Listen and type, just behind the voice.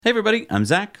Hey everybody, I'm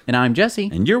Zach. And I'm Jesse.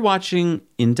 And you're watching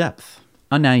In Depth.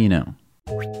 On Now You Know.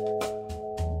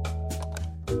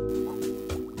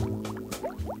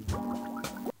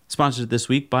 Sponsored this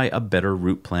week by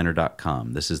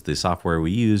abetterrouteplanner.com. This is the software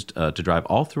we used to drive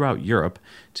all throughout Europe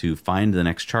to find the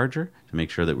next charger, to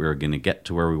make sure that we were going to get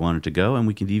to where we wanted to go, and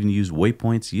we could even use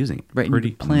waypoints using it. Right, Pretty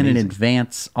you can plan in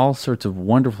advance all sorts of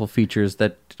wonderful features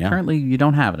that currently you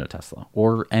don't have in a Tesla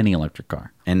or any electric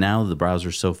car. And now the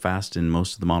browser's so fast in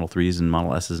most of the Model 3s and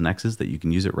Model S's and X's that you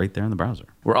can use it right there in the browser.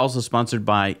 We're also sponsored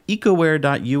by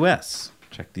ecoware.us.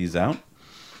 Check these out.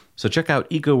 So check out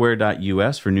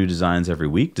ecoware.us for new designs every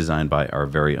week, designed by our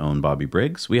very own Bobby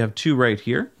Briggs. We have two right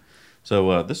here.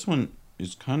 So this one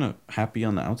is kind of happy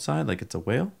on the outside, like it's a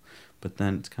whale, but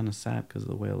then it's kind of sad because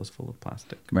the whale is full of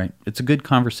plastic. Right. It's a good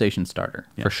conversation starter,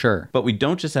 for sure. But we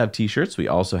don't just have t-shirts. We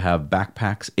also have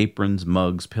backpacks, aprons,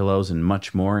 mugs, pillows, and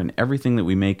much more. And everything that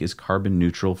we make is carbon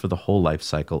neutral for the whole life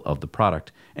cycle of the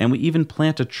product. And we even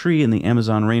plant a tree in the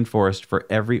Amazon rainforest for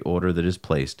every order that is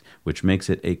placed, which makes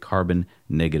it a carbon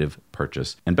negative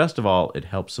purchase. And best of all, it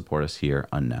helps support us here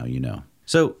on Now You Know.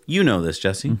 So you know this,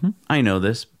 Jesse. Mm-hmm. I know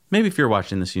this. Maybe if you're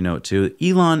watching this, you know it too.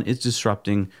 Elon is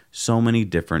disrupting so many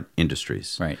different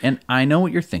industries. Right. And I know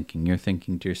what you're thinking. You're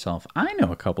thinking to yourself, I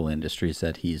know a couple industries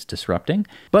that he's disrupting,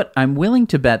 but I'm willing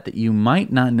to bet that you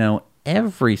might not know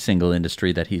every single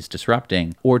industry that he's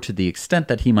disrupting, or to the extent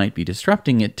that he might be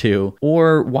disrupting it to,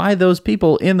 or why those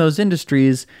people in those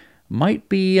industries might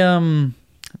be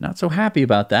not so happy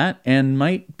about that and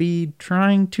might be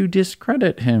trying to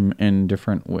discredit him in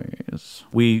different ways.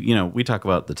 We talk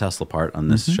about the Tesla part on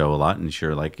this show a lot, and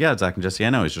you're like, yeah, Zach and Jesse, I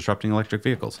know he's disrupting electric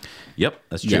vehicles. Yep,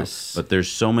 that's true. Yes. But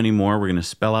there's so many more. We're going to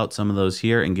spell out some of those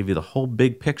here and give you the whole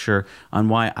big picture on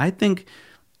why I think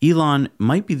Elon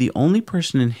might be the only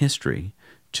person in history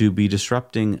to be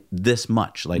disrupting this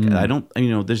much. Like,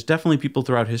 there's definitely people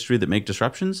throughout history that make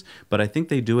disruptions, but I think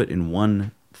they do it in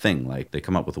one thing. Like, they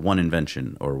come up with one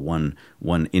invention or one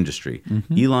industry.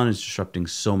 Elon is disrupting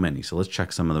so many. So let's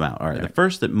check some of them out. All right. The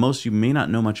first that most you may not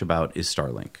know much about is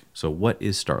Starlink. So what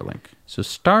is Starlink? So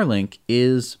Starlink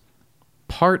is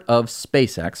part of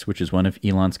SpaceX, which is one of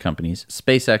Elon's companies.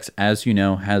 SpaceX, as you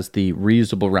know, has the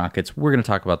reusable rockets. We're going to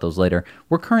talk about those later.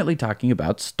 We're currently talking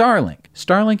about Starlink.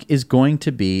 Starlink is going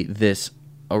to be this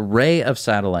array of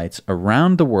satellites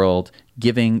around the world,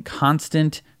 giving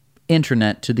constant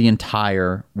internet to the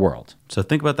entire world. So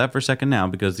think about that for a second now,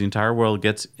 because the entire world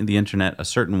gets the internet a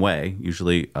certain way,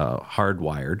 usually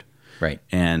hardwired. Right.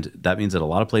 And that means that a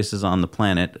lot of places on the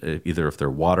planet, either if they're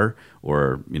water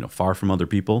or far from other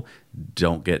people,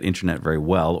 don't get internet very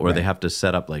well, or they have to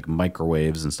set up like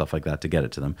microwaves and stuff like that to get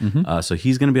it to them. So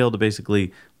he's going to be able to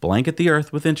basically blanket the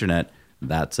earth with internet.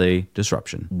 That's a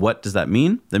disruption. What does that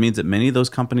mean? That means that many of those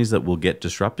companies that will get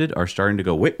disrupted are starting to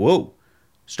go, wait, whoa,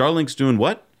 Starlink's doing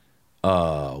what?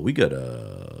 We got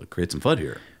to create some FUD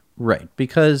here. Right.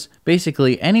 Because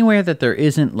basically anywhere that there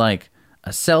isn't like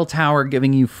a cell tower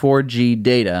giving you 4G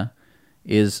data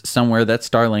is somewhere that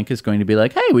Starlink is going to be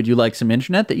like, hey, would you like some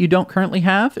internet that you don't currently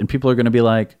have? And people are going to be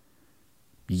like,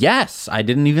 yes, I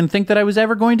didn't even think that I was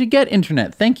ever going to get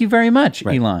internet. Thank you very much,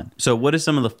 Elon. So what is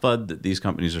some of the FUD that these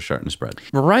companies are starting to spread?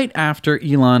 Right after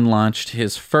Elon launched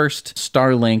his first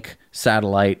Starlink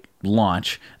satellite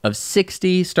launch of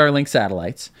 60 Starlink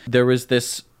satellites, there was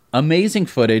this amazing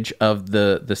footage of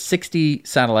the 60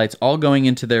 satellites all going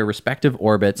into their respective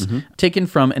orbits, taken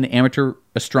from an amateur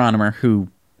astronomer who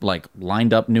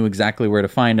lined up, knew exactly where to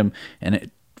find them, and it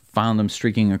found them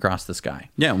streaking across the sky.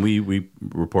 Yeah, we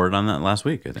reported on that last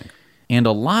week, I think. And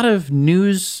a lot of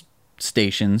news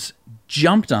stations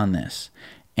jumped on this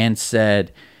and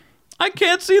said, I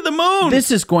can't see the moon! This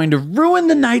is going to ruin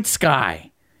the night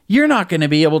sky. You're not going to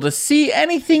be able to see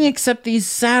anything except these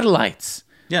satellites.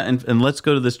 Yeah, and let's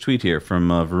go to this tweet here from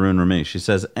Varun Ramesh. She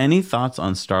says, any thoughts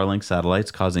on Starlink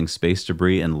satellites causing space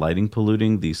debris and lighting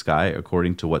polluting the sky,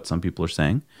 according to what some people are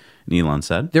saying? And Elon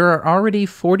said, there are already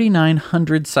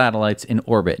 4,900 satellites in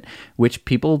orbit, which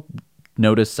people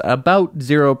notice about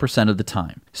 0% of the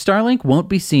time. Starlink won't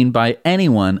be seen by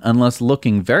anyone unless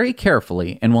looking very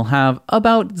carefully, and will have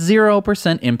about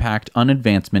 0% impact on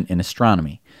advancement in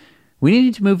astronomy. We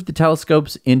need to move the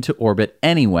telescopes into orbit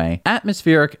anyway.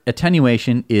 Atmospheric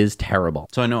attenuation is terrible.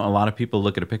 So I know a lot of people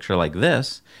look at a picture like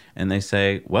this and they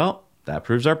say, well, that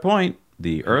proves our point.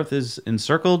 The Earth is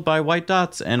encircled by white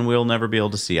dots and we'll never be able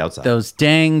to see outside. Those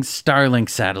dang Starlink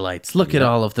satellites. Look at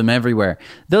all of them everywhere.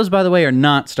 Those, by the way, are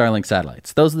not Starlink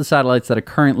satellites. Those are the satellites that are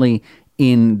currently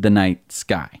in the night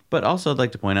sky. But also I'd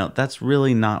like to point out, that's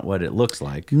really not what it looks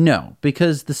like. No,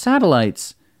 because the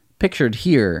satellites pictured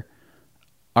here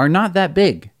are not that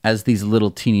big as these little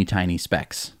teeny tiny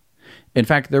specks. In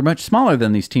fact, they're much smaller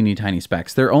than these teeny tiny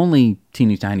specks. They're only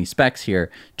teeny tiny specks here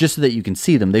just so that you can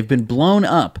see them. They've been blown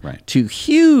up to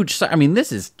huge. I mean,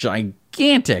 this is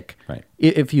gigantic. Right.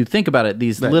 If you think about it,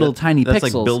 these little tiny that's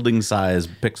pixels. Like building size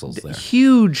pixels there.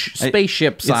 Huge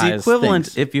spaceship size. It's the equivalent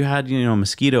things. if you had, a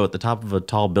mosquito at the top of a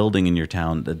tall building in your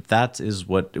town, that is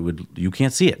what it would, you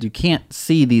can't see it. You can't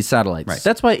see these satellites. Right.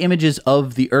 That's why images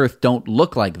of the Earth don't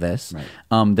look like this.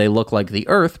 Right. They look like the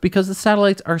Earth because the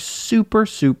satellites are super,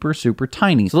 super, super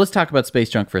tiny. So let's talk about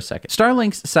space junk for a second.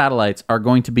 Starlink's satellites are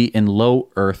going to be in low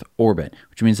Earth orbit,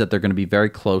 which means that they're going to be very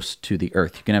close to the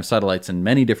Earth. You can have satellites in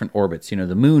many different orbits.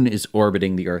 The moon is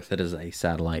orbiting the Earth. That is a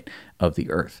satellite of the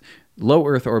Earth. Low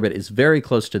Earth orbit is very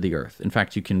close to the Earth. In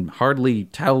fact, you can hardly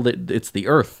tell that it's the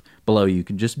Earth below you. You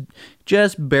can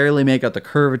just barely make out the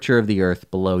curvature of the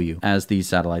Earth below you as these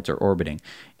satellites are orbiting.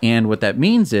 And what that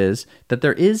means is that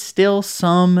there is still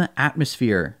some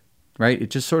atmosphere, right?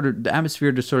 The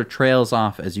atmosphere just sort of trails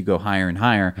off as you go higher and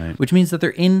higher, which means that they're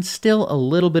in still a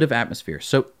little bit of atmosphere.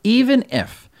 So even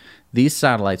if these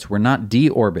satellites were not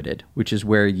deorbited, which is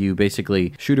where you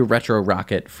basically shoot a retro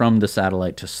rocket from the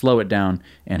satellite to slow it down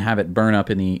and have it burn up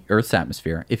in the Earth's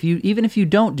atmosphere. Even if you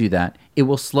don't do that, it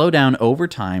will slow down over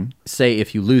time. Say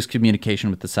if you lose communication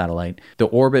with the satellite, the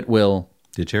orbit will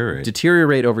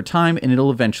deteriorate over time, and it'll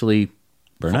eventually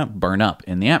burn up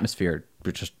in the atmosphere,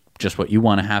 which is just what you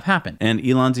want to have happen. And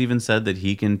Elon's even said that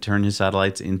he can turn his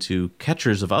satellites into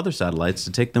catchers of other satellites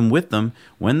to take them with them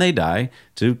when they die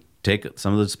to take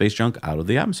some of the space junk out of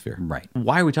the atmosphere. Right.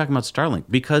 Why are we talking about Starlink?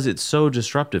 Because it's so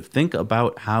disruptive. Think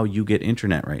about how you get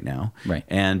internet right now. Right.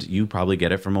 And you probably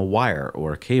get it from a wire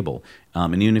or a cable.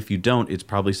 And even if you don't, it's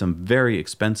probably some very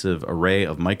expensive array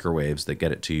of microwaves that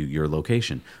get it to your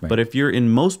location. Right. But if you're in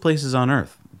most places on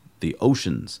Earth, the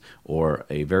oceans or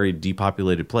a very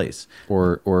depopulated place,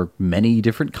 or many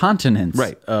different continents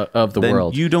of the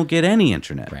world, you don't get any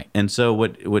internet. Right. And so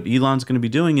what Elon's going to be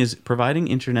doing is providing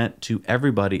internet to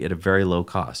everybody at a very low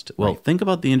cost. Well, think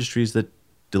about the industries that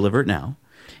deliver it now,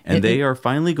 and they are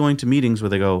finally going to meetings where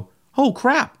they go, "Oh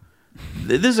crap,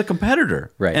 this is a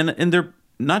competitor." Right. And they're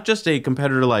not just a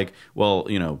competitor like, well,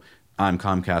 I'm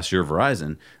Comcast, you're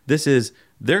Verizon.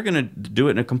 They're going to do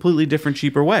it in a completely different,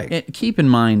 cheaper way. Keep in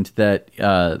mind that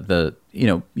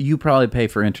you probably pay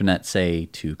for internet, say,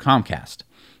 to Comcast.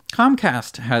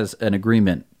 Comcast has an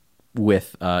agreement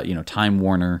with Time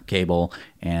Warner Cable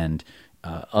and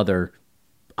other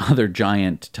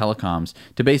giant telecoms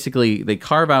to basically, they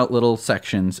carve out little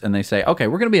sections and they say, okay,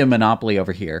 we're going to be a monopoly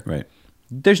over here. Right.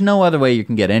 There's no other way you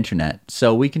can get internet,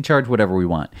 so we can charge whatever we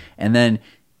want. And then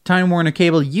Time Warner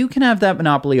Cable, you can have that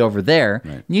monopoly over there.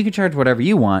 Right. You can charge whatever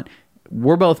you want.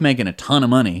 We're both making a ton of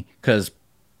money because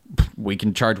we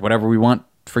can charge whatever we want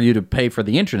for you to pay for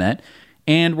the internet,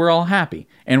 and we're all happy.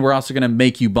 And we're also going to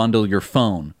make you bundle your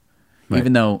phone. Right.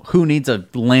 Even though who needs a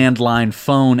landline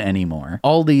phone anymore?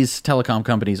 All these telecom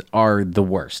companies are the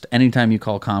worst. Anytime you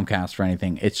call Comcast for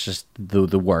anything, it's just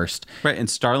the worst. Right, and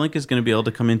Starlink is going to be able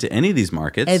to come into any of these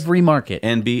markets. Every market.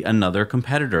 And be another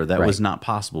competitor that was not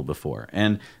possible before.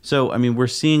 And so, we're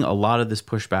seeing a lot of this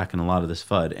pushback and a lot of this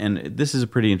FUD. And this is a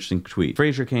pretty interesting tweet.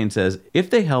 Fraser Kane says, if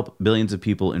they help billions of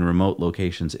people in remote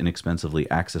locations inexpensively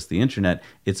access the internet,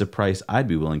 it's a price I'd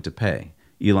be willing to pay.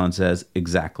 Elon says,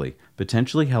 exactly.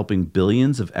 Potentially helping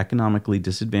billions of economically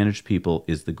disadvantaged people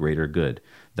is the greater good.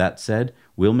 That said,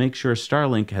 we'll make sure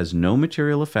Starlink has no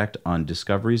material effect on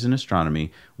discoveries in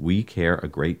astronomy. We care a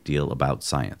great deal about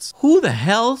science. Who the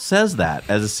hell says that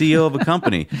as a CEO of a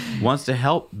company? Wants to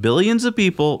help billions of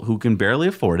people who can barely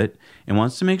afford it and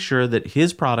wants to make sure that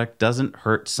his product doesn't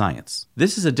hurt science.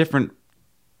 This is a different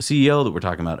CEO that we're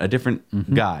talking about, a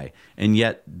different guy. And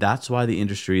yet that's why the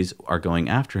industries are going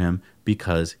after him,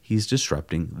 because he's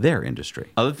disrupting their industry.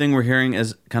 Other thing we're hearing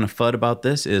as kind of FUD about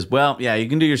this is, well, yeah, you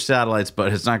can do your satellites,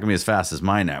 but it's not going to be as fast as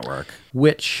my network.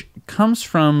 Which comes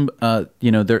from,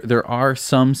 there are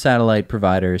some satellite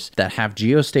providers that have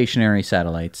geostationary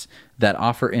satellites that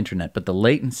offer internet, but the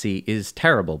latency is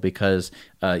terrible because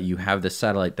you have this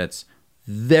satellite that's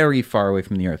very far away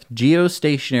from the Earth.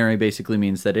 Geostationary basically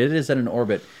means that it is at an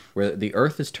orbit where the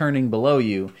Earth is turning below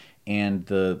you and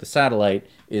the satellite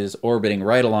is orbiting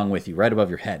right along with you, right above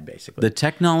your head, basically. The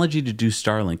technology to do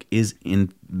Starlink is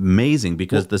amazing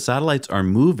because the satellites are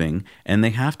moving and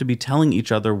they have to be telling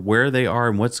each other where they are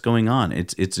and what's going on.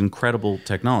 It's incredible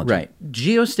technology. Right.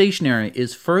 Geostationary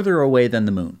is further away than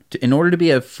the moon. In order to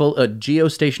be a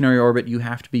geostationary orbit, you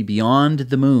have to be beyond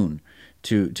the moon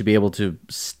to be able to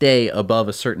stay above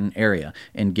a certain area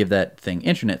and give that thing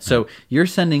internet. So you're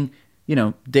sending,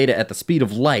 data at the speed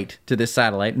of light to this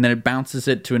satellite, and then it bounces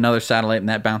it to another satellite, and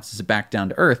that bounces it back down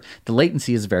to Earth, the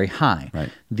latency is very high. Right.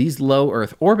 These low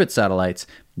Earth orbit satellites,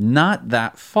 not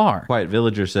that far. Quiet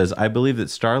Villager says, I believe that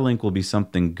Starlink will be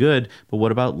something good, but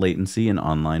what about latency in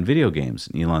online video games?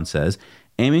 And Elon says,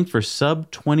 aiming for sub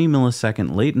 20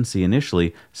 millisecond latency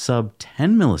initially, sub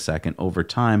 10 millisecond over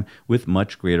time, with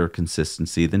much greater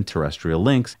consistency than terrestrial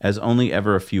links, as only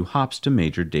ever a few hops to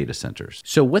major data centers.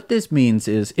 So what this means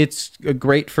is it's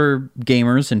great for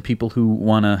gamers and people who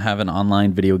want to have an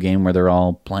online video game where they're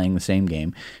all playing the same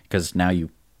game, because now you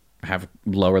have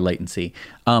lower latency.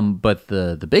 But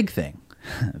the big thing,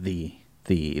 the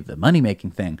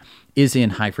money-making thing, is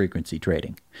in high-frequency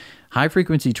trading.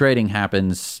 High-frequency trading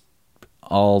happens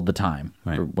all the time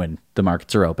when the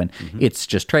markets are open. It's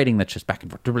just trading that's just back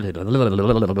and forth.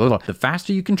 The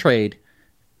faster you can trade,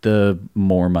 the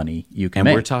more money you can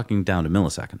make. And we're talking down to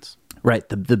milliseconds. Right.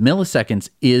 The milliseconds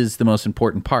is the most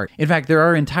important part. In fact, there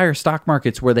are entire stock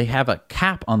markets where they have a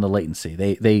cap on the latency.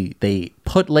 They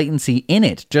put latency in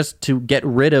it just to get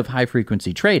rid of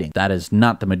high-frequency trading. That is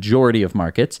not the majority of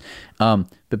markets. But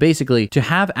basically, to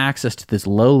have access to this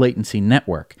low-latency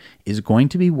network is going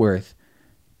to be worth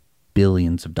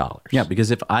billions of dollars. Yeah,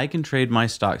 because if I can trade my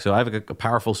stock, so I have a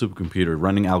powerful supercomputer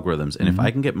running algorithms, and if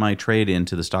I can get my trade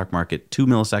into the stock market 2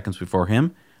 milliseconds before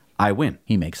him, I win.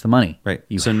 He makes the money. Right.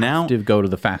 You so have now to go to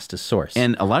the fastest source.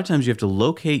 And a lot of times you have to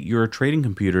locate your trading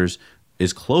computers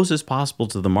as close as possible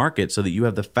to the market so that you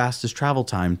have the fastest travel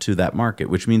time to that market,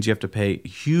 which means you have to pay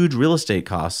huge real estate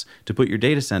costs to put your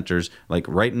data centers like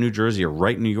right in New Jersey or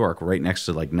right in New York, right next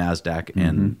to like NASDAQ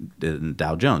and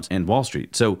Dow Jones and Wall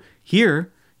Street. So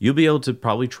here, you'll be able to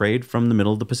probably trade from the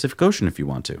middle of the Pacific Ocean if you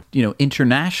want to.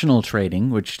 International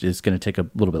trading, which is going to take a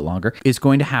little bit longer, is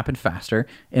going to happen faster.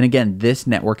 And again, this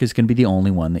network is going to be the only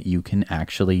one that you can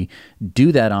actually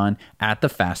do that on at the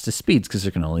fastest speeds, because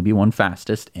there can only be one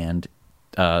fastest, and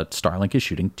Starlink is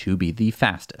shooting to be the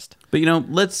fastest. But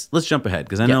let's jump ahead,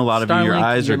 because I know a lot of you, your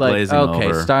eyes are glazing over. Okay,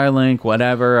 Starlink,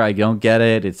 whatever, I don't get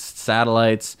it. It's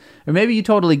satellites. Or maybe you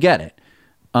totally get it.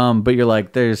 But you're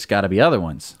like, there's got to be other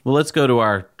ones. Well, let's go to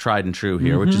our tried and true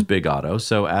here, which is Big Auto.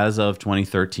 So as of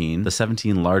 2013, the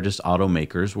 17 largest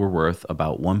automakers were worth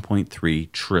about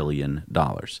 $1.3 trillion.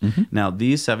 Now,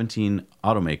 these 17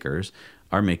 automakers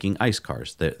are making ICE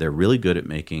cars. They're really good at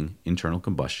making internal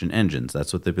combustion engines.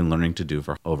 That's what they've been learning to do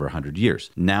for over 100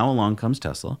 years. Now along comes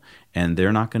Tesla, and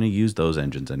they're not going to use those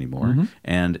engines anymore.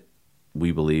 And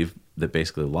we believe that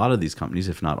basically a lot of these companies,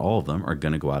 if not all of them, are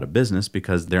going to go out of business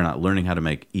because they're not learning how to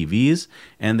make EVs,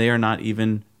 and they are not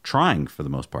even trying for the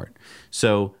most part.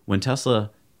 So when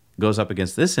Tesla goes up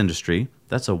against this industry,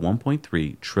 that's a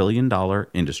 $1.3 trillion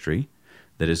industry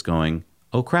that is going,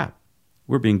 oh crap,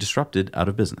 we're being disrupted out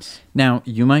of business. Now,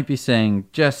 you might be saying,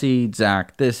 Jesse,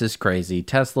 Zach, this is crazy.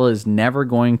 Tesla is never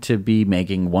going to be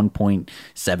making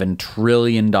 $1.7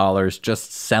 trillion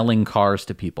just selling cars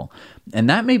to people. And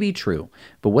that may be true,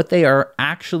 but what they are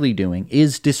actually doing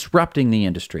is disrupting the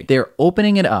industry. They're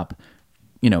opening it up,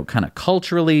 kind of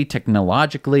culturally,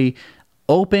 technologically,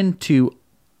 open to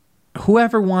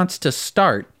whoever wants to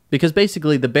start. Because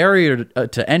basically the barrier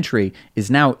to entry is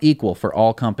now equal for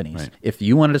all companies. Right. If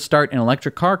you wanted to start an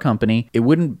electric car company, it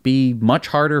wouldn't be much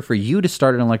harder for you to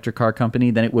start an electric car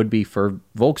company than it would be for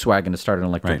Volkswagen to start an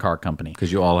electric car company.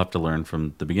 Because you all have to learn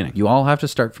from the beginning. You all have to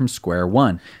start from square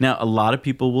one. Now, a lot of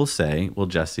people will say, well,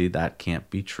 Jesse, that can't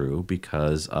be true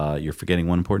because you're forgetting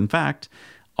one important fact.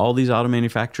 All these auto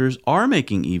manufacturers are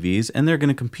making EVs, and they're going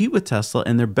to compete with Tesla,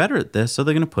 and they're better at this, so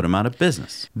they're going to put them out of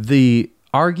business. The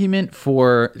argument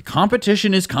for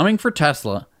competition is coming for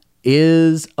Tesla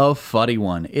is a fuddy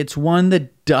one. It's one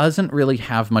that doesn't really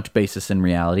have much basis in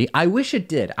reality. I wish it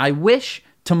did. I wish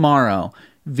tomorrow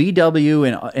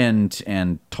VW and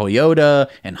Toyota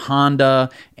and Honda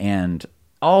and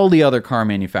all the other car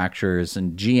manufacturers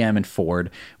and GM and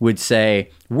Ford would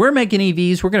say, we're making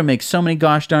EVs. We're going to make so many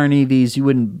gosh darn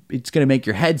EVs. It's going to make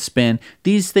your head spin.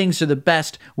 These things are the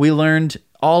best. We learned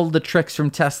all the tricks from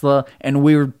Tesla, and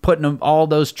we were putting all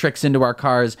those tricks into our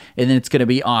cars, and then it's going to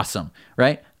be awesome,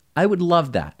 right? I would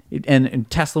love that. And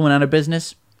Tesla went out of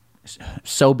business,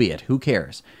 so be it. Who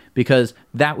cares? Because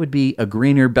that would be a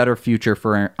greener, better future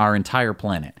for our entire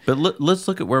planet. But let's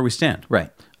look at where we stand.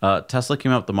 Right. Tesla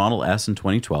came out with the Model S in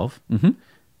 2012.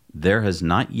 There has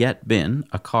not yet been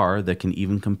a car that can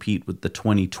even compete with the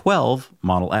 2012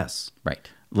 Model S.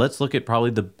 Right. Let's look at probably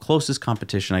the closest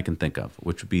competition I can think of,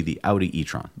 which would be the Audi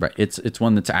e-tron. Right. It's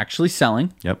one that's actually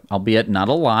selling. Yep. Albeit not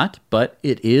a lot, but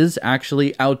it is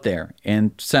actually out there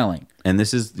and selling. And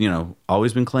this is,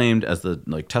 always been claimed as the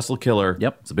Tesla killer.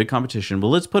 Yep. It's a big competition.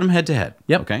 Well, let's put them head to head.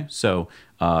 Yep. Okay. So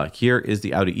here is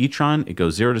the Audi e-tron. It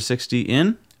goes 0 to 60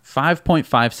 in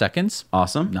 5.5 seconds.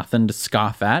 Awesome. Nothing to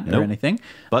scoff at or anything.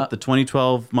 But the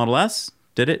 2012 Model S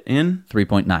did it in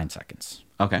 3.9 seconds.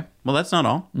 Okay. Well, that's not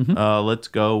all. Let's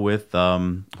go with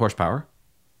horsepower.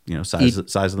 Size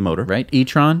of the motor. Right.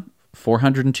 e-tron,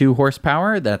 402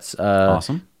 horsepower. That's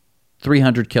awesome.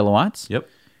 300 kilowatts. Yep.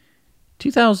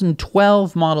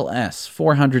 2012 Model S,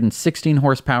 416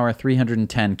 horsepower,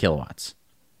 310 kilowatts.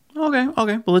 Okay.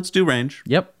 Well, let's do range.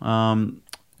 Yep. Audi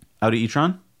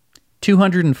e-tron.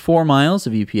 204 miles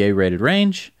of EPA rated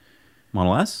range.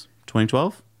 Model S,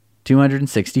 2012.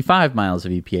 265 miles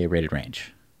of EPA rated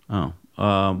range. Oh.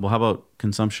 Well, how about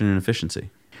consumption and efficiency?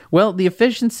 Well, the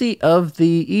efficiency of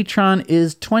the e-tron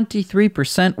is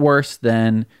 23% worse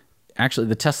than actually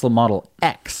the Tesla Model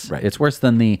X. Right. It's worse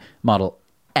than the Model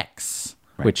X,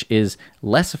 which is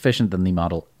less efficient than the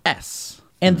Model S.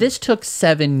 And this took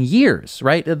 7 years,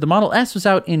 right? The Model S was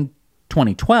out in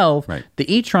 2012. Right.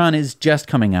 The e-tron is just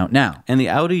coming out now. And the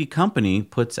Audi company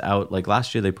puts out,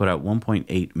 last year, they put out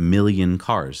 1.8 million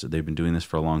cars. They've been doing this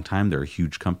for a long time. They're a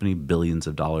huge company, billions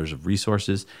of dollars of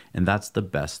resources, and that's the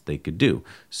best they could do.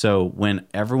 So when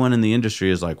everyone in the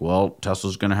industry is like, well,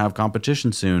 Tesla's going to have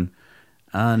competition soon,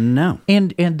 no.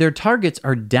 And their targets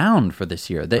are down for this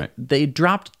year. They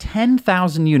dropped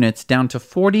 10,000 units down to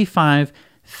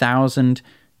 45,000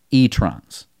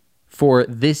 e-trons for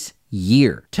this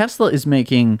year. Tesla is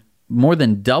making more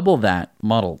than double that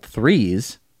Model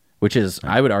 3s, which is,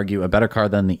 I would argue, a better car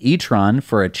than the e-tron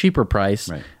for a cheaper price.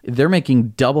 Right. They're making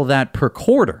double that per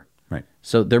quarter. Right.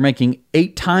 So they're making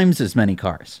 8 times as many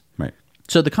cars. Right.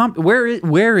 So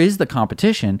where is the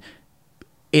competition?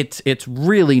 It's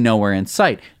really nowhere in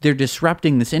sight. They're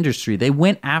disrupting this industry. They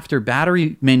went after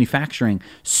battery manufacturing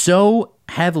so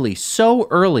heavily, so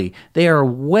early. They are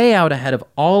way out ahead of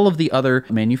all of the other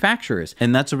manufacturers.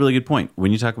 And that's a really good point.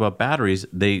 When you talk about batteries,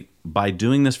 by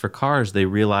doing this for cars, they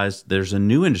realized there's a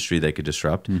new industry they could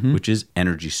disrupt, which is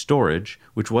energy storage,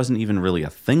 which wasn't even really a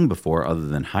thing before other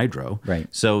than hydro. Right.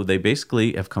 So they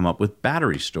basically have come up with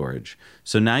battery storage.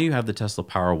 So now you have the Tesla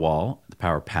Powerwall, the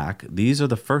Power Pack. These are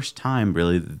the first time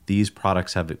really that these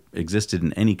products have existed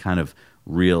in any kind of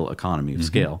real economy of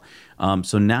scale.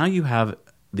 So now you have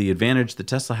the advantage that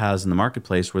Tesla has in the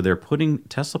marketplace where they're putting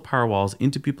Tesla Powerwalls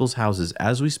into people's houses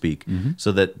as we speak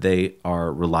so that they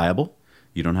are reliable.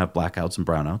 You don't have blackouts and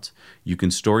brownouts. You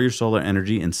can store your solar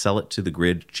energy and sell it to the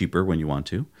grid cheaper when you want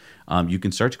to. You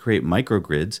can start to create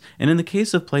microgrids. And in the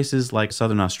case of places like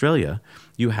Southern Australia,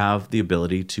 you have the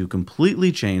ability to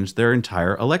completely change their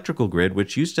entire electrical grid,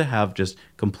 which used to have just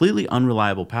completely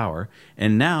unreliable power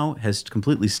and now has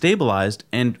completely stabilized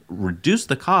and reduced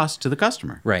the cost to the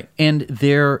customer. Right. And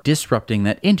they're disrupting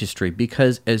that industry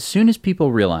because as soon as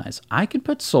people realize I could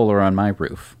put solar on my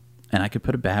roof and I could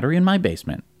put a battery in my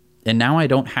basement, and now I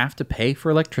don't have to pay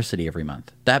for electricity every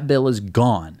month. That bill is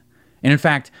gone. And in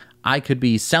fact, I could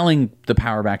be selling the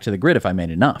power back to the grid if I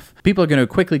made enough. People are going to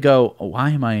quickly go,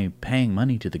 why am I paying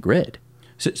money to the grid?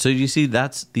 So you see,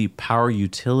 that's the power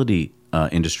utility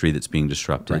industry that's being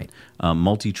disrupted. Right.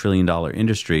 Multi-trillion-dollar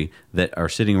industry that are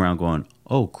sitting around going,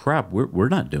 oh, crap, we're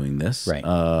not doing this.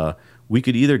 Right. We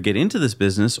could either get into this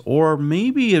business or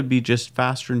maybe it'd be just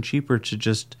faster and cheaper to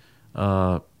just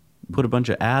put a bunch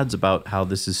of ads about how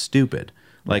this is stupid.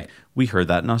 Like we heard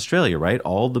that in Australia, right?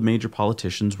 All the major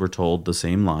politicians were told the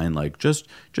same line, like just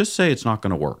say it's not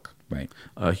going to work. Right.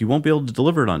 He won't be able to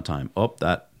deliver it on time. Oh,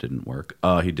 that didn't work.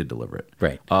 He did deliver it.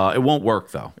 Right. It won't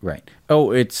work though. Right.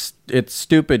 Oh, it's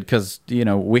stupid because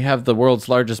we have the world's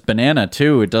largest banana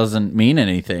too. It doesn't mean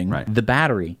anything. Right. The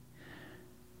battery,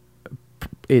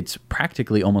 it's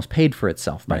practically almost paid for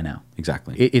itself by now.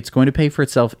 Exactly. It's going to pay for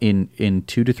itself in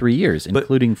 2 to 3 years,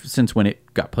 including since when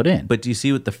it got put in. But do you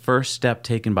see what the first step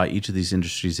taken by each of these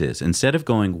industries is? Instead of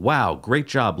going, "Wow, great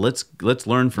job. Let's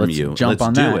learn from you. Let's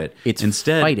do that. it." It's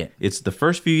instead fight it. It's the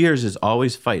first few years is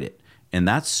always fight it, and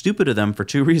that's stupid of them for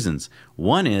 2 reasons.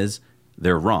 One is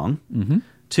they're wrong.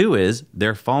 2 is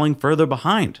they're falling further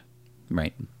behind.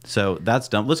 Right. So that's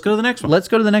dumb. Let's go to the next one. Let's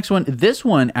go to the next one. This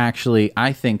one, actually,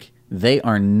 I think they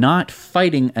are not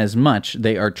fighting as much.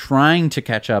 They are trying to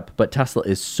catch up, but Tesla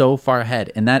is so far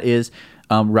ahead, and that is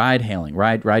ride hailing,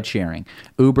 ride sharing,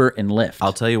 Uber and Lyft.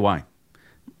 I'll tell you why.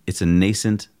 It's a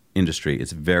nascent industry.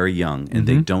 It's very young, and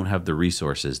they don't have the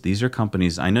resources. These are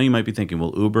companies. I know you might be thinking,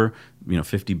 well, Uber,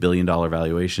 $50 billion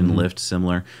valuation, Lyft,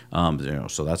 similar.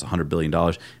 So that's $100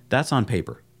 billion. That's on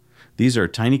paper. These are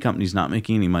tiny companies not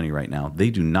making any money right now.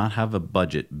 They do not have a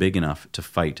budget big enough to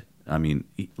fight. I mean,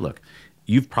 look,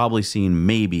 you've probably seen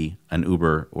maybe an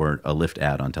Uber or a Lyft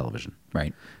ad on television.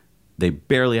 Right. They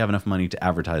barely have enough money to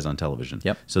advertise on television.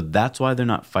 Yep. So that's why they're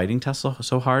not fighting Tesla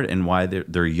so hard, and why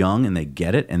they're young and they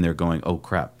get it, and they're going, oh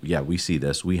crap, yeah, we see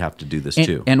this, we have to do this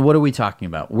too. And what are we talking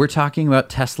about? We're talking about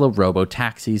Tesla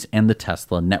robo-taxis and the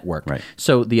Tesla network. Right.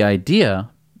 So the idea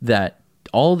that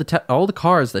all the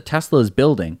cars that Tesla is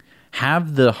building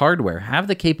have the hardware, have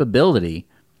the capability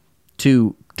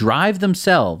to drive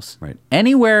themselves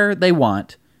anywhere they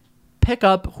want, pick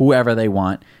up whoever they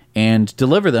want, and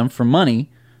deliver them for money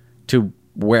to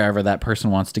wherever that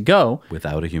person wants to go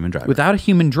without a human driver. Without a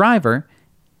human driver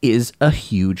is a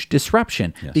huge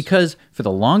disruption. Yes. Because for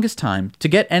the longest time, to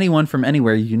get anyone from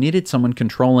anywhere, you needed someone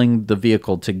controlling the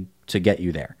vehicle to get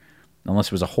you there. Unless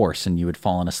it was a horse and you had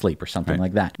fallen asleep or something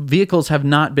like that. Vehicles have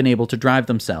not been able to drive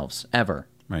themselves, ever.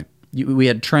 Right. We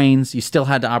had trains. You still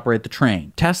had to operate the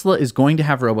train. Tesla is going to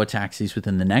have robo-taxis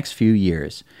within the next few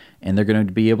years, and they're going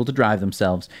to be able to drive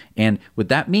themselves. And what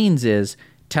that means is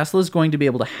Tesla is going to be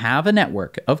able to have a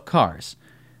network of cars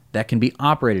that can be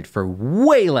operated for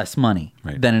way less money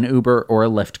than an Uber or a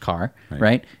Lyft car,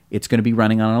 right? It's going to be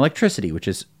running on electricity, which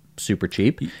is super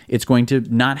cheap. It's going to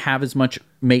not have as much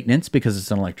maintenance because it's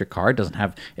an electric car. It doesn't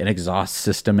have an exhaust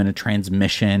system and a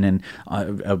transmission and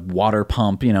a water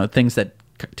pump, things that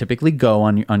typically go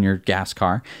on your gas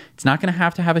car. It's not going to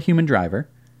have a human driver.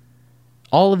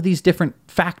 All of these different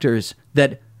factors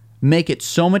that make it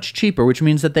so much cheaper, which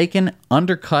means that they can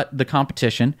undercut the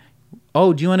competition.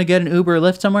 Oh, do you want to get an Uber or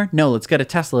Lyft somewhere? No, let's get a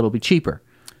Tesla. It'll be cheaper.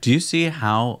 Do you see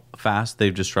how fast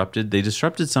they've disrupted? They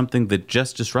disrupted something that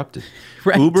just disrupted.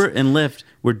 Right. Uber and Lyft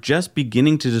were just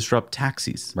beginning to disrupt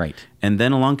taxis. Right. And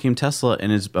then along came Tesla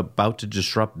and is about to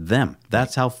disrupt them.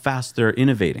 That's how fast they're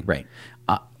innovating. Right.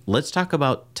 Let's talk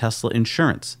about Tesla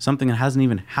insurance, something that hasn't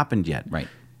even happened yet. Right.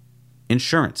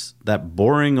 Insurance, that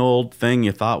boring old thing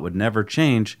you thought would never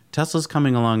change. Tesla's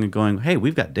coming along and going, hey,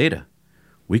 we've got data.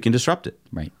 We can disrupt it.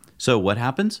 Right. So what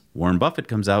happens? Warren Buffett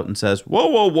comes out and says,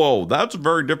 whoa, that's a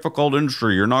very difficult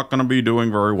industry. You're not going to be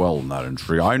doing very well in that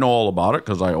industry. I know all about it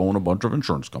because I own a bunch of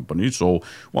insurance companies. So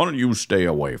why don't you stay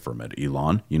away from it,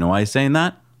 Elon? You know why he's saying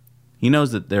that? He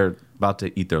knows that they're about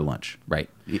to eat their lunch. Right.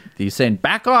 He's saying,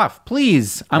 back off,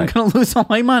 please. I'm going to lose all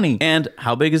my money. And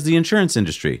how big is the insurance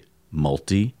industry?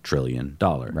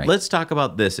 Multi-trillion-dollar. Right. Let's talk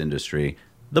about this industry.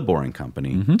 The Boring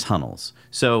Company, tunnels.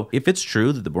 So if it's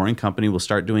true that the Boring Company will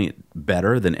start doing it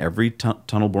better than every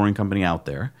tunnel boring company out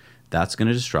there, that's going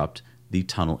to disrupt the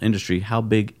tunnel industry. How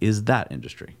big is that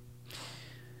industry?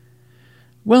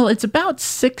 Well, it's about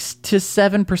 6 to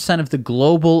 7% of the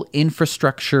global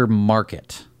infrastructure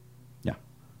market. Yeah.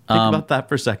 Think about that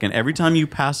for a second. Every time you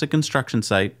pass a construction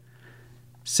site,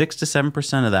 6 to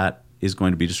 7% of that is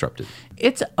going to be disrupted.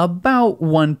 It's about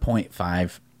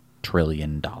 $1.5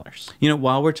 trillion.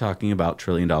 While we're talking about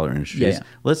trillion-dollar industries,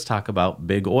 let's talk about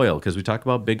big oil, because we talk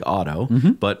about big auto,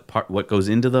 but what goes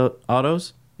into the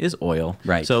autos is oil.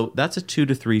 Right. So that's a $2 to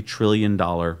 $3 trillion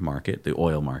market, the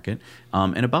oil market,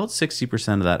 and about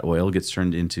 60% of that oil gets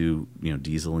turned into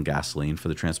diesel and gasoline for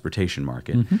the transportation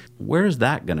market. Where is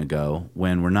that going to go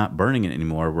when we're not burning it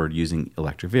anymore? We're using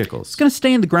electric vehicles. It's going to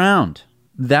stay in the ground.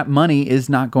 That money is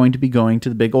not going to be going to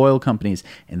the big oil companies.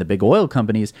 And the big oil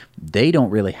companies, they don't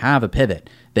really have a pivot.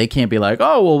 They can't be like,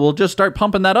 oh, well, we'll just start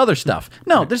pumping that other stuff.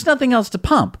 No, there's nothing else to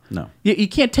pump. No. You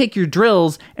can't take your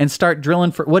drills and start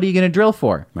drilling for, what are you going to drill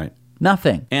for? Right.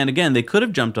 Nothing. And again, they could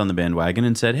have jumped on the bandwagon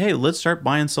and said, hey, let's start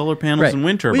buying solar panels and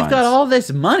wind turbines. We've got all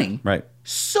this money. Right.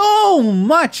 So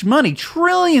much money.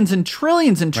 Trillions and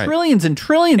trillions and trillions and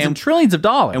trillions and trillions of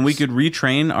dollars. And we could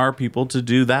retrain our people to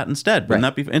do that instead. Wouldn't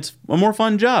that be? It's a more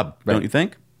fun job, don't you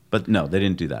think? But no, they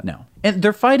didn't do that. No. And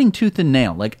they're fighting tooth and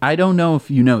nail. Like, I don't know if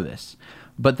you know this,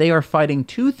 but they are fighting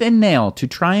tooth and nail to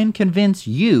try and convince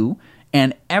you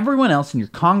and everyone else and your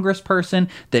congressperson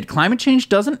that climate change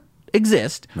doesn't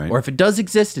exist, or if it does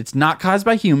exist, it's not caused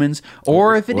by humans,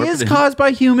 or if it is caused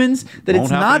by humans, that it's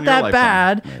not that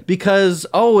bad because,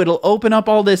 it'll open up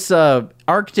all this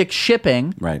Arctic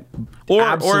shipping. Right. Or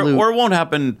it won't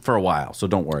happen for a while, so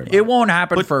don't worry about it. It won't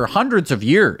happen for hundreds of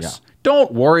years. Yeah.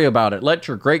 Don't worry about it. Let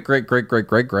your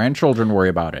great-great-great-great-great-grandchildren worry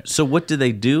about it. So what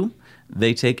do?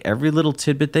 They take every little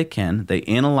tidbit they can, they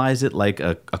analyze it like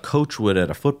a coach would at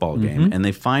a football game, and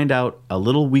they find out a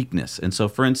little weakness. And so,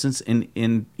 for instance,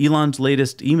 in Elon's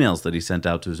latest emails that he sent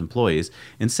out to his employees,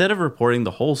 instead of reporting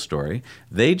the whole story,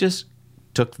 they just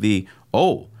took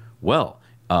we're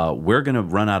going to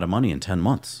run out of money in 10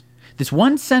 months. This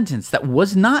one sentence that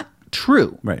was not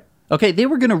true. Right. Okay, they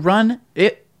were going to run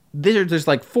it. There's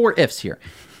like 4 ifs here.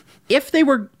 If they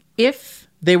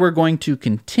were going to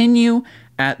continue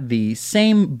at the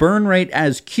same burn rate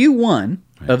as Q1,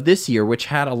 of this year, which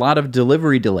had a lot of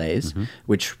delivery delays,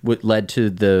 which led to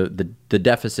the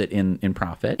deficit in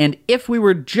profit. And if we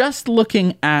were just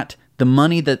looking at the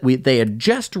money that they had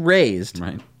just raised,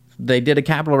 Right. they did a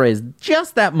capital raise,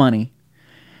 just that money,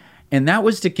 and that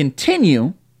was to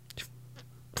continue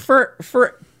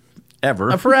forever,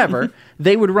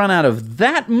 they would run out of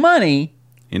that money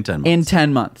In 10 months. in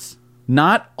 10 months.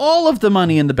 Not all of the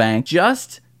money in the bank,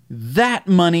 just that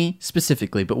money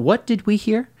specifically. But what did we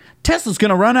hear? Tesla's going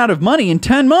to run out of money in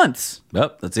 10 months.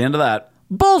 Yep, that's the end of that.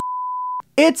 Bull.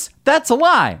 That's a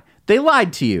lie. They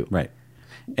lied to you. Right.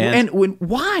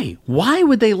 Why? Why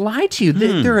would they lie to you?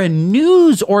 They're a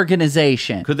news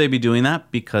organization. Could they be doing that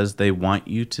because they want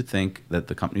you to think that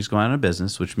the company's going out of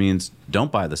business, which means don't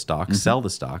buy the stock, sell the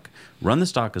stock, run the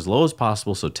stock as low as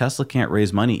possible so Tesla can't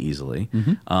raise money easily,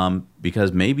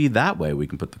 because maybe that way we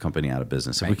can put the company out of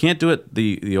business. If we can't do it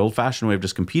the old-fashioned way of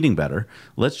just competing better,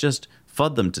 let's just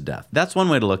FUD them to death. That's one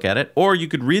way to look at it. Or you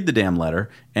could read the damn letter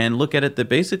and look at it that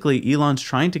basically Elon's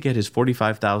trying to get his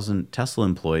 45,000 Tesla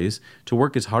employees to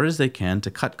work as hard as they can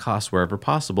to cut costs wherever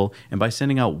possible. And by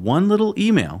sending out one little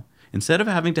email, instead of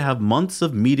having to have months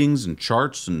of meetings and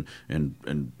charts and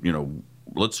you know,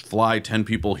 let's fly 10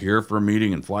 people here for a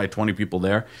meeting and fly 20 people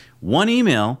there, one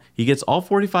email, he gets all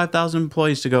 45,000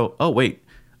 employees to go, oh, wait,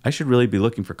 I should really be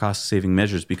looking for cost-saving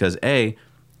measures because A,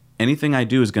 anything I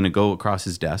do is going to go across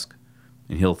his desk,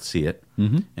 and he'll see it.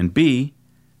 And B,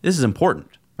 this is important.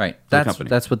 Right. For the company.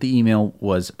 That's what the email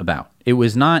was about. It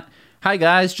was not, hi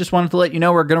guys, just wanted to let you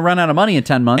know we're going to run out of money in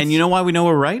 10 months. And you know why we know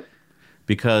we're right?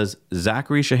 Because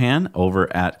Zachary Shahan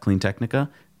over at Clean Technica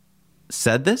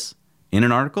said this in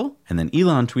an article, and then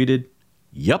Elon tweeted,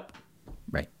 yup,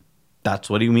 Right. that's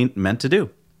what he meant to do.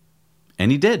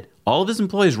 And he did. All of his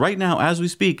employees right now, as we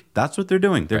speak, that's what they're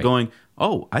doing. They're going,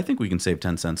 oh, I think we can save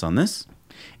 10 cents on this.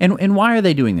 And why are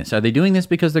they doing this? Are they doing this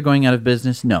because they're going out of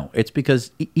business? No. It's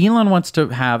because Elon wants to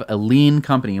have a lean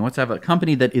company. He wants to have a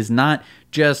company that is not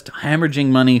just hemorrhaging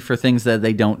money for things that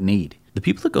they don't need. The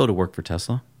people that go to work for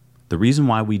Tesla, the reason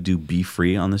why we do Be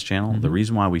Free on this channel, the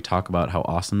reason why we talk about how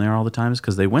awesome they are all the time is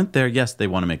because they went there. Yes, they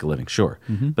want to make a living, sure.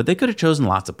 But they could have chosen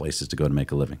lots of places to go to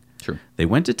make a living. Sure. They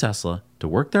went to Tesla to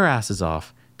work their asses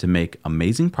off to make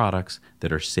amazing products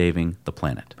that are saving the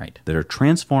planet. Right. That are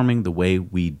transforming the way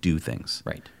we do things.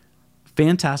 Right.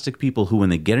 Fantastic people who, when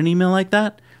they get an email like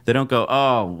that, they don't go,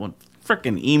 oh, what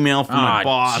freaking email from my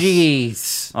boss.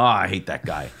 Jeez. Oh, I hate that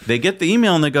guy. They get the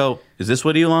email and they go, is this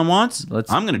what Elon wants?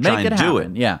 I'm going to try and do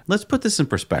it. Yeah. Let's put this in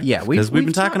perspective. Yeah, because we've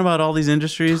been talking about all these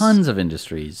industries. Tons of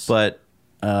industries. But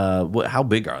how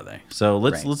big are they? So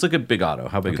let's look at Big Auto.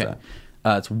 How big is that?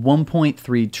 It's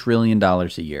 $1.3 trillion a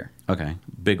year. Okay.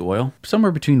 Big oil?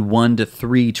 Somewhere between $1 to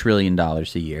 $3 trillion a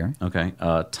year. Okay.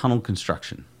 Tunnel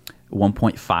construction?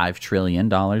 $1.5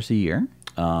 trillion a year.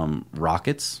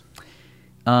 Rockets?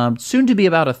 Soon to be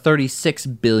about a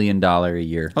 $36 billion a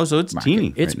year. Oh, so it's market.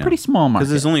 teeny. It's pretty small market. Because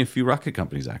there's only a few rocket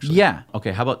companies, actually. Yeah.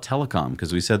 Okay, how about telecom?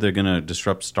 Because we said they're going to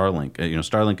disrupt Starlink.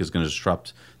 Starlink is going to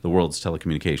disrupt the world's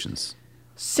telecommunications.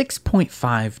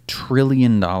 $6.5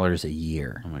 trillion a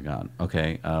year. Oh, my God.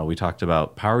 Okay, we talked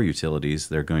about power utilities.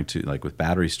 They're going to, like with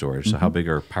battery storage. So how big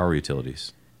are power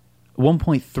utilities?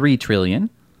 $1.3 trillion.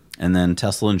 And then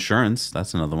Tesla Insurance,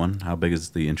 that's another one. How big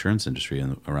is the insurance industry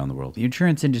around the world? The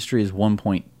insurance industry is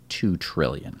 $1.2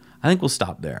 trillion. I think we'll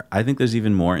stop there. I think there's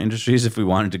even more industries if we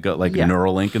wanted to go, like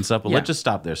Neuralink and stuff. But let's just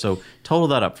stop there. So total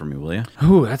that up for me, will you?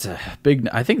 Ooh, that's a big...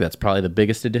 I think that's probably the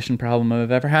biggest addition problem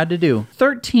I've ever had to do.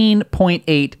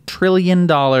 $13.8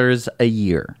 trillion a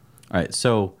year. All right,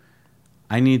 so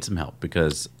I need some help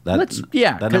because that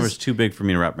number's too big for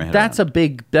me to wrap my head around.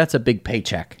 That's a big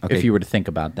paycheck if you were to think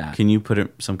about that. Can you put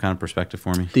it some kind of perspective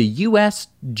for me? The U.S.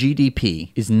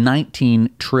 GDP is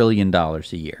 $19 trillion a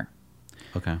year.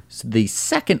 Okay. So the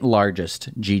second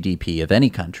largest GDP of any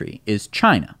country is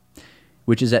China,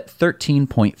 which is at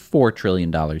 $13.4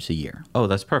 trillion a year. Oh,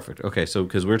 that's perfect. Okay, so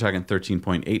because we're talking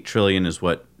 13.8 trillion is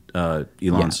what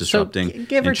Elon's disrupting,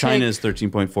 so and China is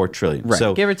 13.4 trillion. Right.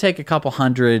 So give or take a couple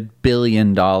 $100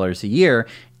 billion a year,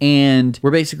 and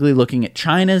we're basically looking at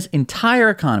China's entire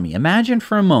economy. Imagine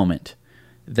for a moment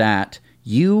that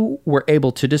you were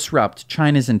able to disrupt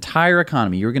China's entire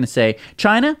economy. You were going to say,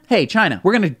 China, hey, China,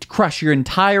 we're going to crush your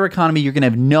entire economy. You're going to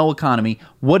have no economy.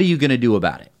 What are you going to do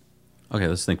about it? Okay,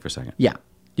 let's think for a second. Yeah.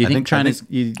 Do you think China's... I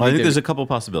think there's a couple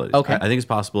possibilities. Okay. I think it's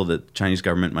possible that the Chinese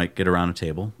government might get around a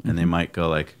table and they might go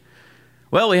like,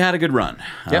 well, we had a good run.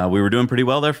 Yep. We were doing pretty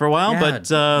well there for a while,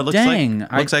 but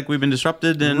looks like we've been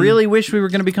disrupted. And really wish we were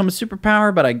going to become a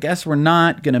superpower, but I guess we're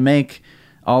not going to make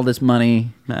all this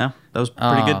money. Yeah, that was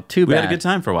pretty good. Too bad. We had a good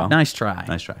time for a while. Nice try.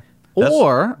 Nice try.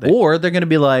 Or they're going to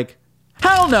be like,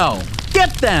 Hell no.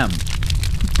 Get them.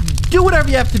 Do whatever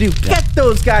you have to do. Get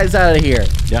those guys out of here.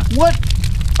 Yeah. What?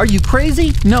 Are you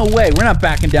crazy? No way. We're not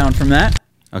backing down from that.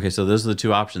 Okay, so those are the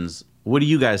two options. What do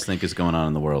you guys think is going on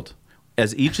in the world?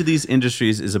 As each of these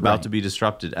industries is about to be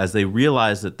disrupted, as they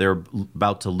realize that they're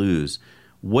about to lose,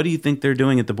 what do you think they're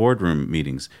doing at the boardroom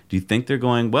meetings? Do you think they're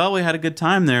going, well, we had a good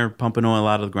time there pumping oil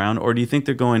out of the ground? Or do you think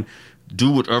they're going,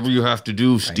 do whatever you have to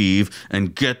do, Steve,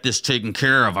 and get this taken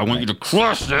care of? I want you to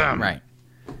crush them. Right.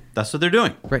 That's what they're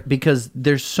doing. Right, because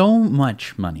there's so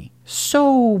much money.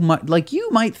 So much. Like, you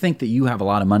might think that you have a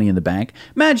lot of money in the bank.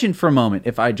 Imagine for a moment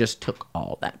if I just took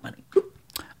all that money.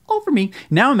 Over me.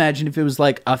 Now imagine if it was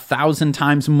like 1,000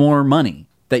 times more money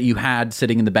that you had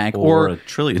sitting in the bank. Or 1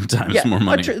 trillion times more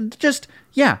money.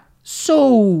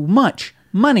 So much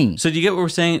money. So do you get what we're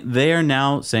saying? They are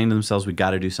now saying to themselves, we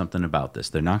got to do something about this.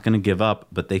 They're not going to give up,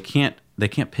 but they can't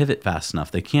pivot fast enough.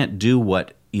 They can't do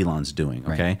what Elon's doing,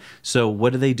 okay? Right. So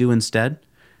what do they do instead?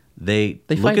 They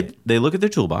look at their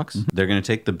toolbox. Mm-hmm. They're going to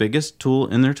take the biggest tool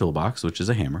in their toolbox, which is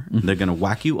a hammer. Mm-hmm. They're going to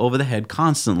whack you over the head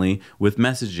constantly with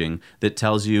messaging that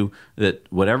tells you that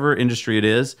whatever industry it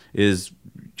is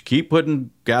keep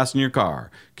putting gas in your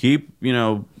car. Keep,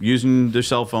 using their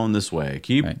cell phone this way.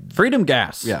 Keep freedom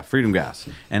gas. Yeah, freedom gas.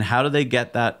 And how do they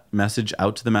get that message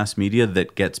out to the mass media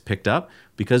that gets picked up?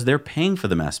 Because they're paying for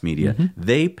the mass media. Mm-hmm.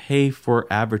 They pay for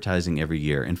advertising every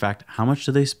year. In fact, how much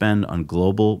do they spend on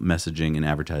global messaging and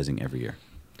advertising every year?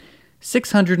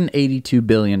 $682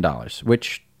 billion,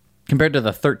 which compared to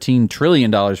the $13 trillion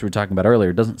we were talking about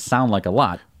earlier, doesn't sound like a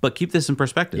lot. But keep this in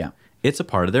perspective. Yeah. It's a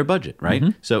part of their budget, right?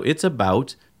 Mm-hmm. So it's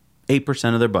about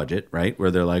 8% of their budget, right? Where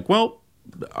they're like, well,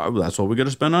 that's what we got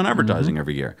to spend on advertising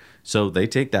every year. So they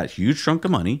take that huge chunk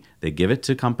of money, they give it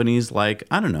to companies like,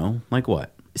 I don't know, like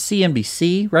what?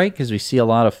 CNBC, right? Because we see a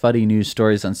lot of funny news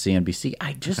stories on CNBC.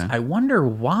 I wonder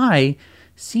why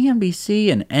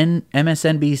CNBC and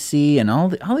MSNBC and all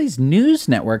these news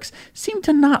networks seem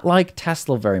to not like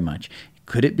Tesla very much.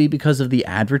 Could it be because of the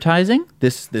advertising?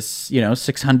 This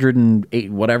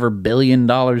 $608 billion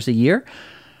a year?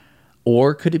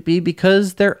 Or could it be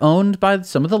because they're owned by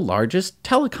some of the largest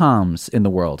telecoms in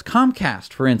the world?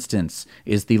 Comcast, for instance,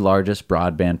 is the largest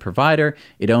broadband provider.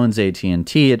 It owns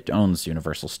AT&T. It owns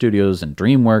Universal Studios and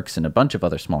DreamWorks and a bunch of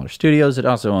other smaller studios. It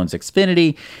also owns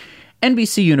Xfinity,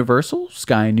 NBC Universal,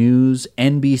 Sky News,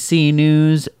 NBC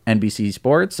News, NBC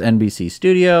Sports, NBC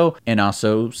Studio, and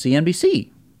also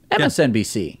CNBC.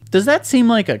 MSNBC. Yeah. Does that seem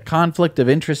like a conflict of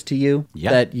interest to you?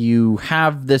 Yeah. That you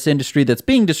have this industry that's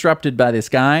being disrupted by this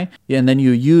guy, and then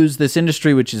you use this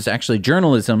industry, which is actually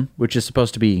journalism, which is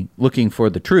supposed to be looking for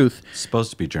the truth. It's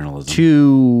supposed to be journalism.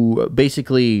 To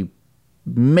basically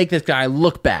make this guy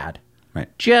look bad. Right.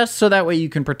 Just so that way you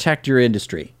can protect your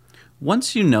industry.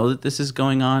 Once you know that this is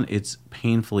going on, it's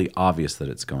painfully obvious that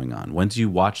it's going on. Once you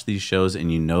watch these shows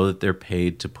and you know that they're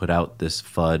paid to put out this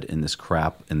FUD and this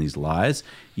crap and these lies,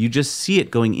 you just see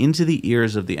it going into the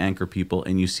ears of the anchor people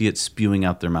and you see it spewing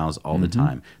out their mouths all the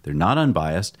time. They're not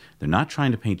unbiased. They're not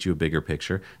trying to paint you a bigger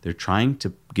picture. They're trying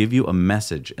to give you a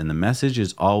message, and the message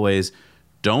is always,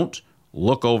 don't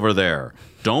look over there.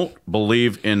 Don't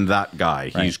believe in that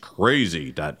guy. Right. He's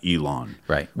crazy, that Elon.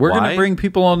 Right. We're going to bring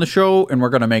people on the show and we're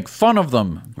going to make fun of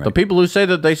them. Right. The people who say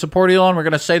that they support Elon, we're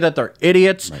going to say that they're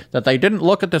idiots, that they didn't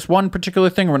look at this one particular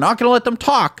thing. We're not going to let them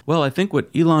talk. Well, I think what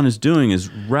Elon is doing is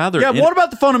rather... Yeah, what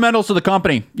about the fundamentals of the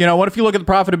company? What if you look at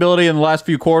the profitability in the last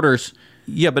few quarters?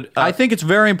 Yeah, but... I think it's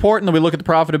very important that we look at the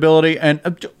profitability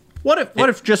and... What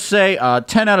if just say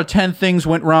 10 out of 10 things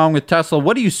went wrong with Tesla?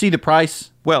 What do you see the price?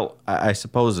 Well, I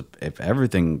suppose if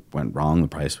everything went wrong, the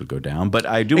price would go down. But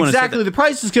I do want to say exactly, the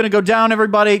price is going to go down.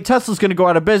 Everybody, Tesla's going to go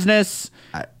out of business,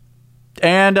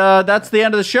 and that's the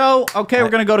end of the show. Okay, we're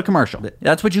going to go to commercial.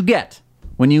 That's what you get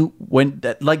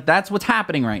that's what's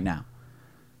happening right now.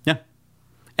 Yeah,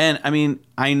 and I mean,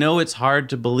 I know it's hard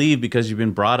to believe because you've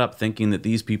been brought up thinking that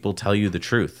these people tell you the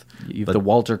truth. The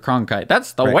Walter Cronkite.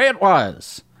 That's the way it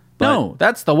was. No,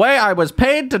 that's the way I was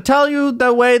paid to tell you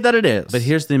the way that it is. But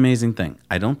here's the amazing thing.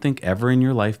 I don't think ever in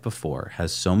your life before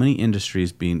has so many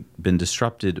industries been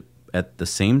disrupted at the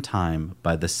same time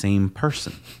by the same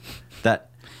person.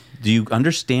 Do you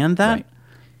understand that? Right.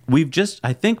 We've just,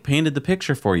 I think, painted the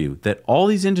picture for you that all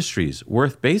these industries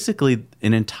worth basically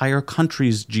an entire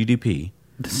country's GDP.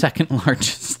 The second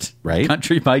largest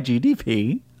country by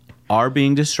GDP. Are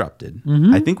being disrupted.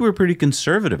 Mm-hmm. I think we were pretty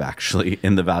conservative, actually,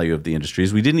 in the value of the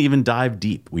industries. We didn't even dive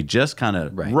deep. We just kind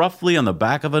of roughly on the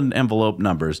back of an envelope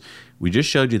numbers, we just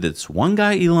showed you that this one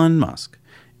guy, Elon Musk,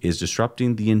 is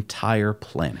disrupting the entire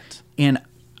planet. And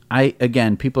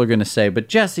again, people are going to say, but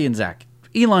Jesse and Zach,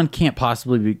 Elon can't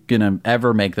possibly be going to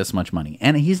ever make this much money.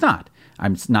 And he's not.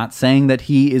 I'm not saying that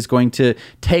he is going to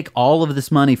take all of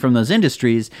this money from those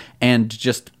industries and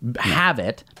just have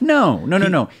it.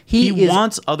 No. He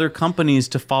wants other companies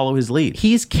to follow his lead.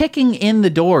 He's kicking in the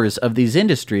doors of these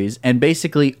industries and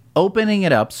basically opening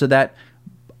it up so that,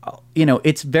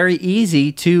 it's very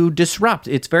easy to disrupt.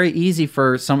 It's very easy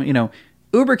for some,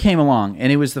 Uber came along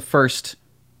and it was the first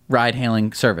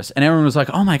ride-hailing service. And everyone was like,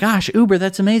 oh my gosh, Uber,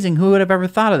 that's amazing. Who would have ever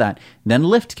thought of that? Then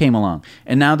Lyft came along.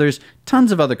 And now there's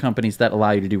tons of other companies that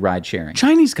allow you to do ride-sharing.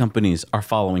 Chinese companies are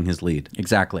following his lead.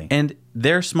 Exactly. And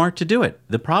they're smart to do it.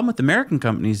 The problem with American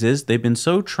companies is they've been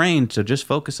so trained to just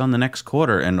focus on the next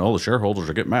quarter and, the shareholders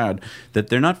will get mad, that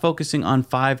they're not focusing on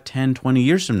 5, 10, 20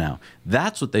 years from now.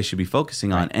 That's what they should be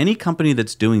focusing on. Any company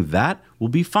that's doing that will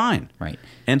be fine. Right.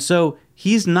 And so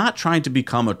he's not trying to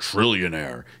become a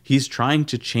trillionaire. He's trying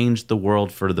to change the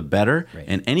world for the better. Right.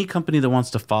 And any company that wants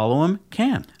to follow him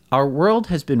can. Our world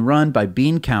has been run by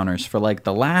bean counters for like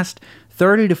the last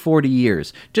 30 to 40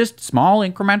 years. Just small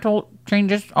incremental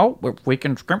changes. Oh, if we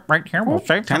can scrimp right here, we'll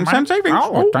save 10 cent savings.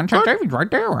 Oh, 10 cent savings right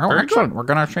there. Oh, excellent. We're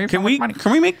going to save some money.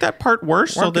 Can we make that part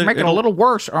worse? So that make it a little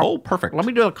worse. Oh, perfect. Let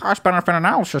me do a cost-benefit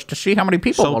analysis to see how many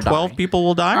people will die. So 12 people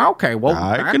will die? Okay, well,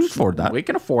 I can afford that. We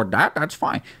can afford that. That's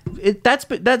fine.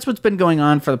 That's what's been going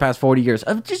on for the past 40 years.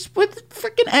 Just with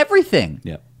freaking everything.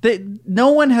 Yeah.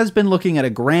 No one has been looking at a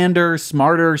grander,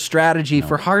 smarter strategy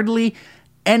for hardly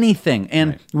anything.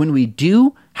 And when we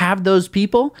do have those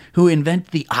people who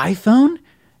invent the iPhone,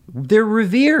 they're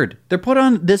revered. They're put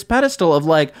on this pedestal of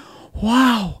like,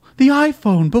 wow, the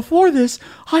iPhone. Before this,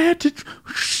 I had to,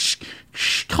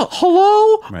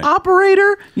 hello,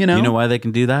 operator. You know why they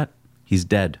can do that? He's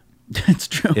dead. It's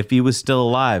true. If he was still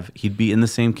alive, he'd be in the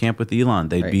same camp with Elon.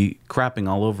 They'd be crapping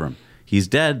all over him. He's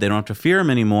dead. They don't have to fear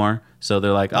him anymore. So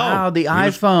they're like, wow, the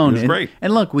iPhone. He was great.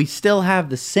 And look, we still have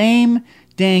the same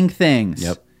dang things.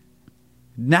 Yep.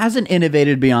 Hasn't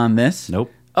innovated beyond this.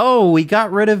 Nope. Oh, we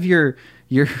got rid of your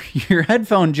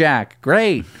headphone jack.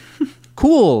 Great.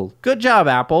 Cool. Good job,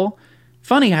 Apple.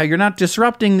 Funny how you're not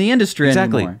disrupting the industry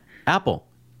anymore. Apple,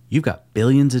 you've got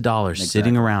billions of dollars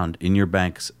sitting around in your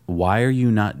banks. Why are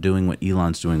you not doing what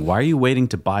Elon's doing? Why are you waiting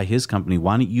to buy his company?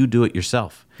 Why don't you do it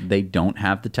yourself? They don't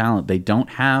have the talent. They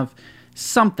don't have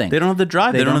something. They don't have the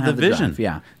drive. They don't have the vision.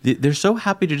 Drive, They're so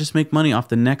happy to just make money off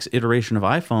the next iteration of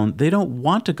iPhone. They don't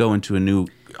want to go into a new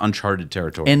uncharted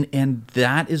territory. And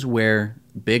that is where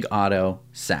Big Auto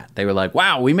sat. They were like,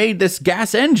 wow, we made this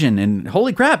gas engine and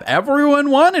holy crap, everyone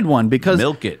wanted one because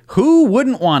milk it. Who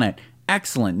wouldn't want it?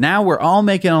 Excellent. Now we're all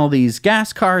making all these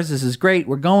gas cars. This is great.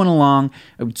 We're going along.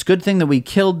 It's a good thing that we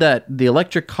killed the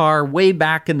electric car way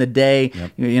back in the day,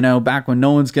 back when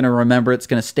no one's going to remember. It's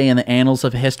going to stay in the annals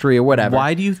of history or whatever.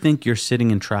 Why do you think you're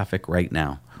sitting in traffic right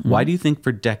now? Why do you think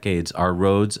for decades our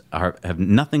roads have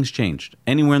nothing's changed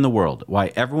anywhere in the world?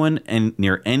 Why everyone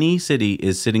near any city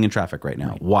is sitting in traffic right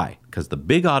now? Why? Because the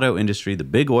big auto industry, the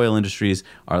big oil industries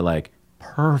are like,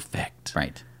 perfect.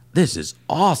 Right. This is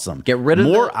awesome. Get rid of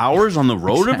more hours on the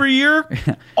road every year?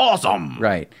 Awesome.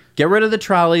 Right. Get rid of the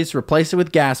trolleys, replace it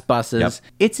with gas buses. Yep.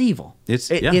 It's evil.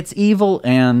 It's evil,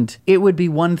 and it would be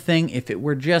one thing if it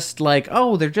were just like,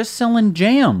 oh, they're just selling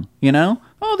jam,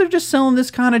 Oh, they're just selling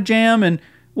this kind of jam and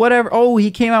whatever. Oh,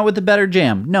 he came out with a better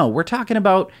jam. No, we're talking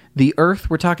about the earth.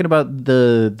 We're talking about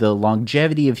the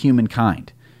longevity of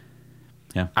humankind.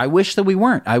 Yeah. I wish that we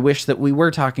weren't. I wish that we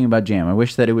were talking about jam. I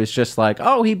wish that it was just like,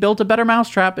 oh, he built a better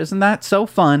mousetrap. Isn't that so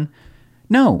fun?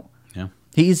 No. Yeah.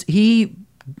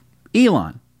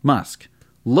 Elon Musk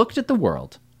looked at the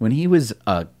world when he was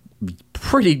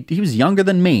he was younger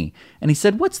than me, and he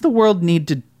said, what's the world need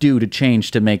to do to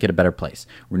change to make it a better place?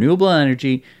 Renewable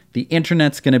energy, the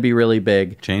internet's going to be really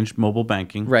big. Change mobile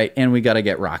banking. Right, and we got to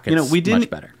get rockets much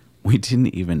better. We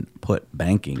didn't even put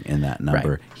banking in that number.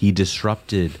 Right. He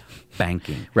disrupted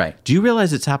banking. Right. Do you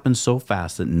realize it's happened so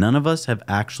fast that none of us have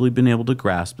actually been able to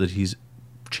grasp that he's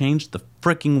changed the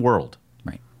freaking world?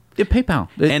 Right. The PayPal.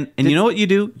 And you know what you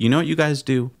do? You know what you guys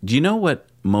do? Do you know what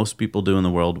most people do in the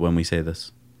world when we say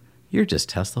this? You're just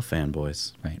Tesla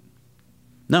fanboys. Right.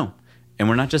 No. And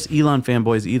we're not just Elon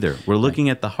fanboys either. We're looking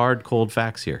at the hard, cold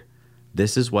facts here.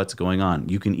 This is what's going on.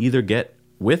 You can either get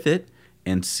with it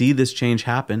and see this change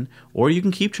happen, or you can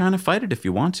keep trying to fight it if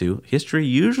you want to. History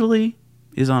usually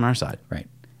is on our side. Right.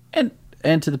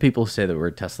 And to the people who say that we're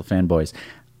Tesla fanboys,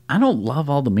 I don't love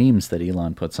all the memes that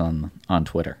Elon puts on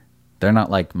Twitter. They're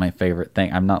not like my favorite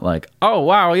thing. I'm not like, oh,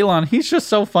 wow, Elon, he's just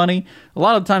so funny. A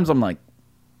lot of times I'm like,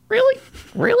 really?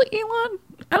 Really, Elon?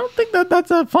 I don't think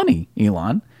that's funny,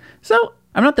 Elon. So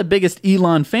I'm not the biggest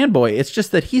Elon fanboy. It's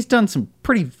just that he's done some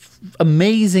pretty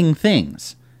amazing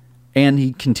things. And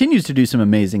he continues to do some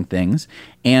amazing things.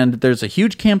 And there's a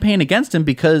huge campaign against him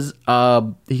because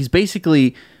he's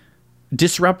basically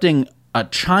disrupting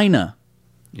China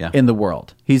in the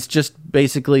world. He's just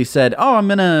basically said, "Oh, I'm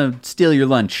going to steal your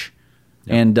lunch,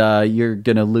 and you're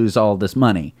going to lose all this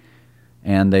money."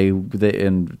 And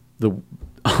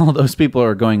all those people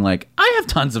are going like, "I have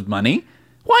tons of money.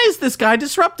 Why is this guy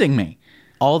disrupting me?"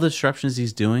 All the disruptions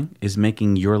he's doing is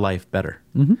making your life better.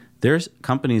 There's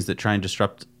companies that try and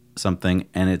disrupt something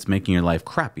and it's making your life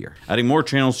crappier. Adding more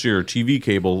channels to your TV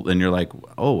cable, and you're like,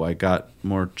 "Oh, I got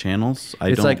more channels."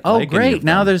 It's like, "Oh, great.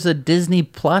 Now there's a Disney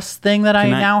Plus thing that I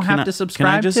now have to subscribe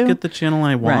to." Can I just get the channel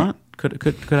I want? Right.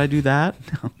 Could I do that?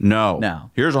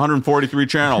 No. Here's 143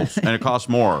 channels and it costs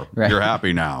more. You're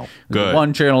happy now. Good.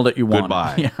 One channel that you want.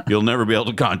 Goodbye. You'll never be able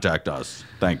to contact us.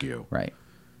 Thank you. Right.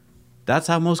 That's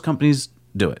how most companies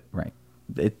do it. Right.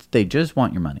 They just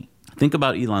want your money. Think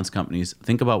about Elon's companies.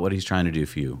 Think about what he's trying to do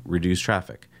for you. Reduce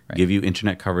traffic. Right. Give you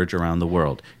internet coverage around the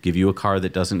world. Give you a car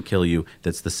that doesn't kill you.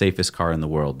 That's the safest car in the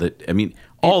world.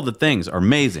 All the things are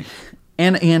amazing.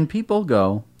 And people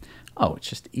go, "Oh, it's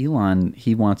just Elon.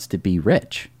 He wants to be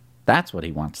rich. That's what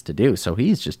he wants to do. So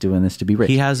he's just doing this to be rich."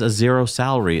 He has a zero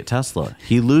salary at Tesla.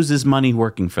 He loses money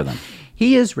working for them.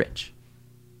 He is rich.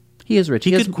 He is rich.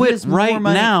 He could quit right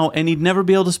now and he'd never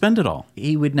be able to spend it all.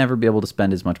 He would never be able to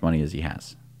spend as much money as he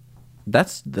has.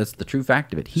 That's the true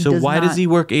fact of it. So why does he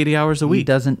work 80 hours a week? He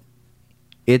doesn't.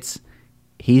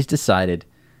 He's decided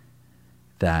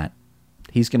that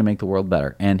he's going to make the world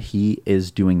better, and he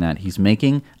is doing that. He's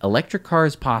making electric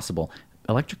cars possible.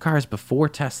 Electric cars before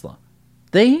Tesla,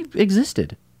 they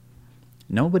existed.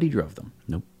 Nobody drove them.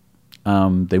 Nope.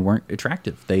 They weren't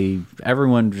attractive.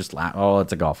 Everyone just laughed. "Oh,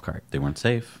 it's a golf cart." They weren't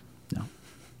safe. No.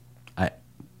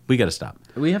 We got to stop.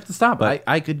 We have to stop. But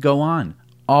I could go on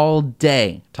all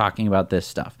day talking about this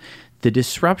stuff. The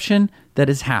disruption that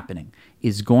is happening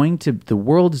the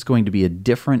world is going to be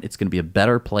it's going to be a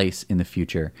better place in the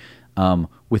future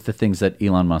with the things that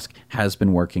Elon Musk has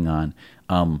been working on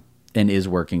and is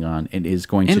working on and is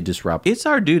going to disrupt. It's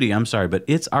our duty, I'm sorry, but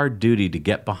it's our duty to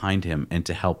get behind him and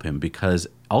to help him because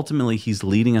ultimately he's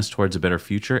leading us towards a better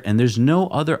future and there's no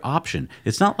other option.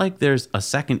 It's not like there's a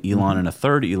second Elon and a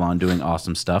third Elon doing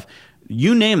awesome stuff.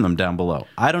 You name them down below.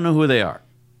 I don't know who they are.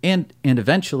 And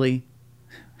eventually,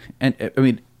 and I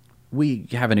mean, we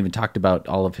haven't even talked about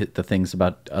all of the things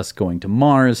about us going to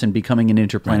Mars and becoming an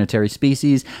interplanetary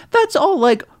species. That's all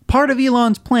like part of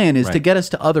Elon's plan is to get us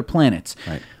to other planets.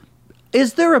 Right.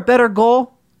 Is there a better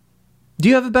goal? Do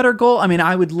you have a better goal? I mean,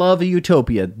 I would love a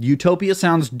utopia. Utopia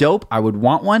sounds dope. I would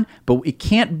want one, but it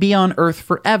can't be on Earth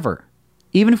forever.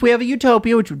 Even if we have a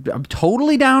utopia, which I'm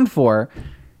totally down for,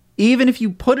 even if you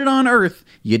put it on Earth,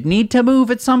 you'd need to move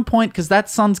at some point because that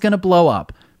sun's going to blow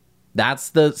up. That's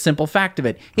the simple fact of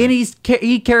it. And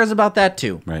he cares about that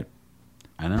too. Right.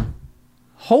 I know.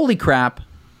 Holy crap.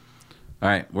 All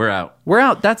right, we're out. We're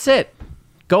out. That's it.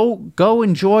 Go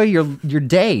enjoy your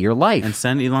day, your life. And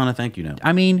send Elon a thank you note.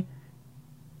 I mean,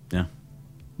 yeah.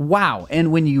 Wow.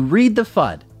 And when you read the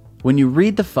FUD,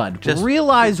 just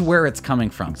realize where it's coming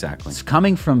from. Exactly. It's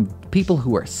coming from people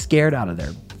who are scared out of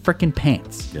their freaking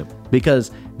pants. Yep.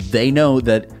 Because they know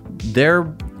that their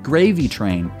gravy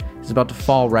train is about to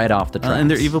fall right off the tracks.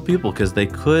 And they're evil people because they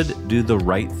could do the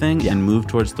right thing and move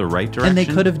towards the right direction. And they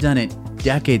could have done it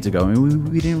decades ago. I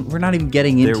mean, we're not even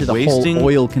getting into the whole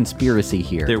oil conspiracy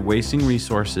here. They're wasting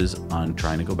resources on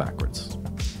trying to go backwards.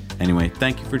 Anyway,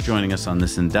 thank you for joining us on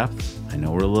this in depth. I know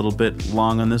we're a little bit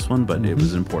long on this one, but it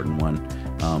was an important one.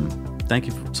 Thank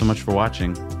you so much for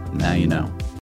watching. Now you know.